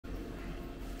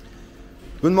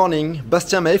Good morning,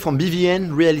 Bastien May from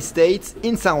BVN Real Estate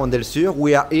in San Juan del Sur.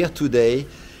 We are here today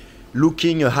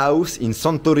looking a house in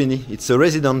Santorini. It's a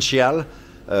residential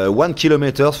 1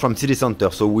 kilometer from city center.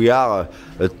 So we are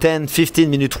a 10-15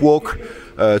 minute walk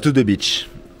to the beach.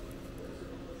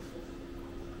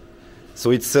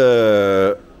 So it's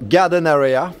a garden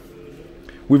area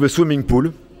with a swimming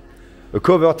pool, a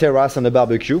covered terrace and a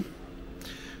barbecue.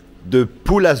 The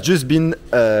pool has just been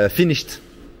finished.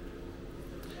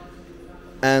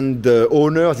 And the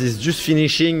owner is just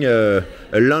finishing a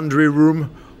laundry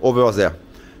room over there.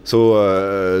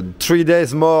 So 3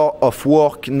 days more of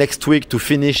work next week to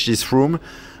finish this room,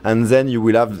 and then you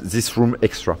will have this room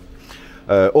extra.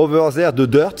 Over there, the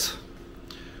dirt,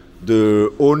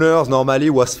 the owners normally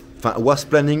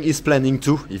is planning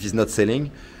to, if he's not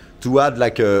selling, to add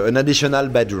like an additional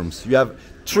bedrooms. You have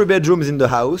 3 bedrooms in the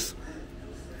house,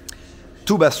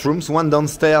 2 bathrooms, 1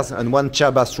 downstairs and 1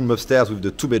 chair bathroom upstairs with the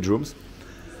 2 bedrooms.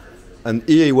 And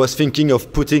here he was thinking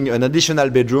of putting an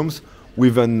additional bedrooms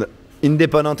with an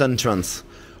independent entrance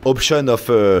option of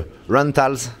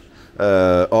rentals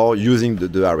or using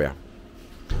the area.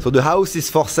 So the house is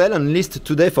for sale and listed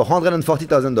today for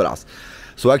 $140,000.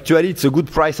 So actually it's a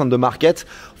good price on the market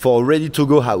for a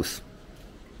ready-to-go house.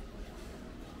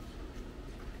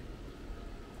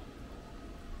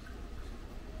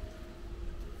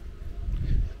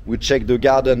 We check the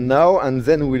garden now and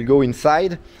then we'll go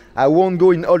inside. I won't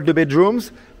go in all the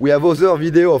bedrooms. We have other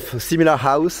video of similar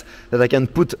house that I can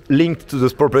put linked to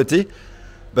this property.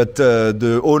 But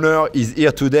the owner is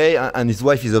here today and his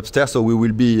wife is upstairs, so we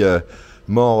will be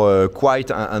more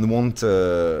quiet and won't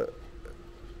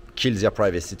kill their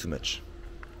privacy too much.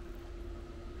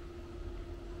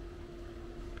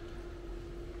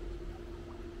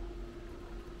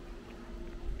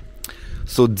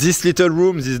 So this little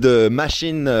room is the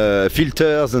machine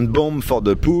filters and bomb for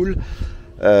the pool.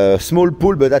 Small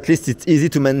pool, but at least it's easy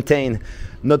to maintain.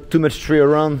 Not too much tree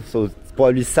around, so it's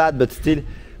probably sad, but still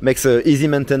makes easy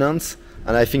maintenance.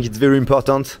 And I think it's very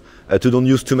important to don't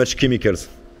use too much chemicals.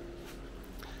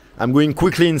 I'm going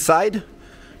quickly inside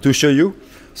to show you.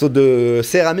 So the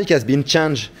ceramic has been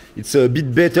changed. It's a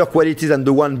bit better quality than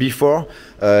the one before.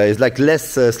 It's like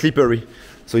less slippery.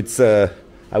 So it's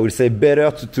I will say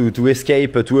better to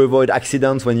escape, to avoid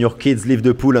accidents when your kids leave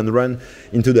the pool and run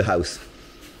into the house.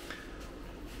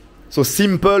 So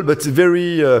simple but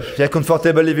very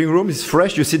comfortable living room. It's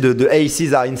fresh. You see the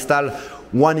ACs are installed,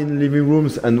 1 in living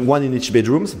rooms and 1 in each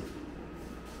bedrooms.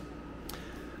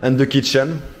 And the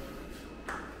kitchen.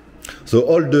 So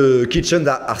all the kitchens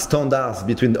are standards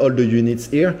between all the units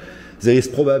here. There is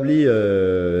probably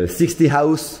 60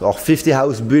 house or 50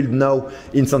 house built now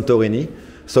in Santorini.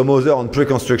 Some other on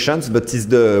pre-constructions, but it's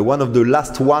one of the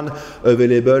last one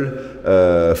available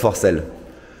for sale.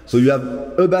 So you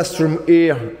have a bathroom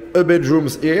here, a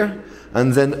bedrooms here,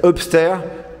 and then upstairs,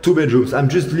 2 bedrooms. I'm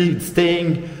just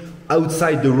staying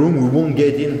outside the room. We won't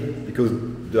get in because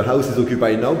the house is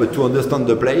occupied now, but to understand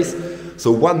the place.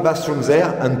 So 1 bathroom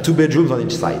there and 2 bedrooms on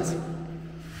each side.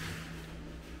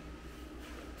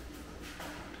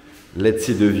 Let's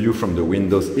see the view from the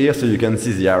windows here so you can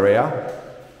see the area.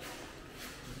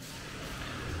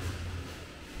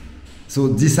 So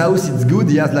this house, it's good.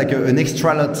 He has like an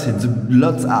extra lot. The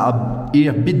lots are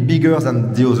here a bit bigger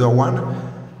than the other one.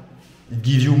 It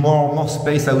gives you more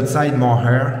space outside, more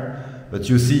air. But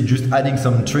you see, just adding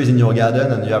some trees in your garden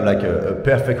and you have like a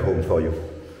perfect home for you.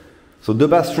 So the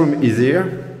bathroom is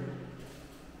here.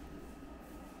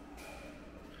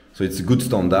 So it's a good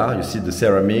standard. You see the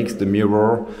ceramics, the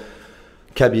mirror,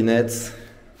 cabinets,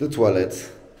 the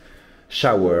toilets,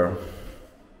 shower.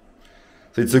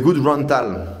 So it's a good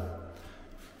rental.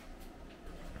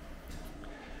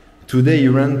 Today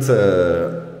you rent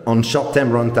on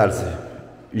short-term rentals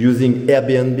using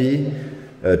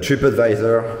Airbnb,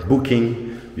 TripAdvisor,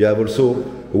 Booking. You have also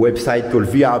a website called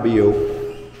VRBO.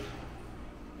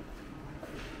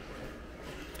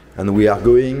 And we are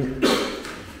going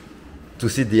to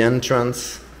see the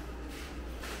entrance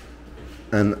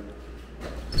and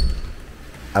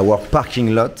our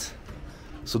parking lot.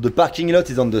 So the parking lot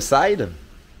is on the side.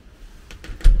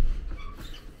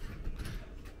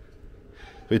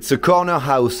 It's a corner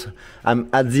house. I'm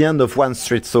at the end of 1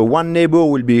 street, so 1 neighbor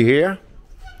will be here.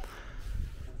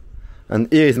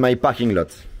 And here is my parking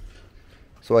lot.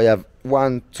 So I have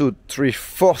 1, 2, 3,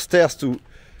 4 stairs to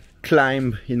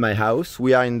climb in my house.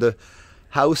 We are in the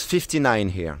house 59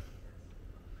 here.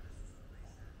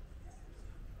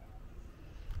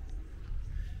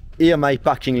 Here my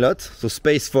parking lot, so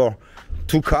space for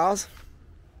 2 cars.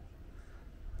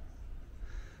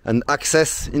 And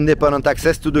access, independent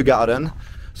access to the garden.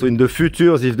 So in the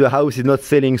future, if the house is not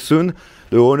selling soon,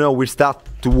 the owner will start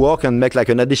to work and make like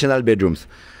an additional bedrooms.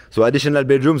 So additional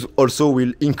bedrooms also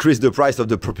will increase the price of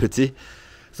the property.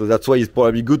 So that's why it's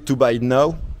probably good to buy it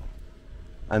now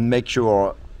and make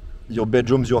your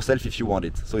bedrooms yourself if you want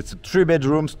it. So it's 3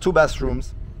 bedrooms, 2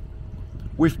 bathrooms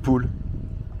with pool.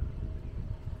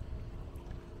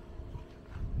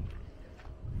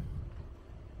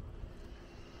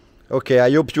 Okay,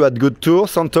 I hope you had good tour.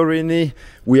 Santorini,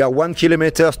 we are 1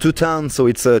 kilometer to town, so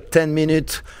it's a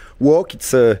 10-minute walk.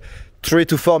 It's a 3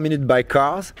 to 4 minutes by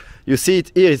cars. You see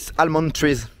it here, it's almond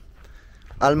trees.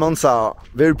 Almonds are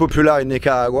very popular in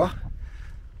Nicaragua.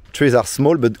 Trees are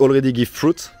small but already give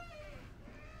fruit.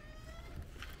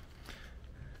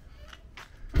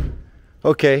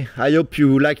 Okay, I hope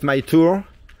you liked my tour.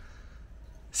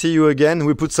 See you again.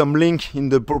 We put some link in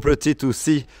the property to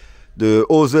see the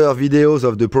other videos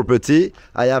of the property.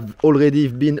 I have already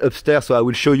been upstairs, so I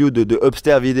will show you the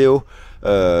upstairs video,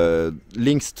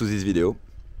 links to this video.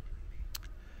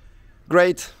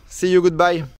 Great, see you, goodbye.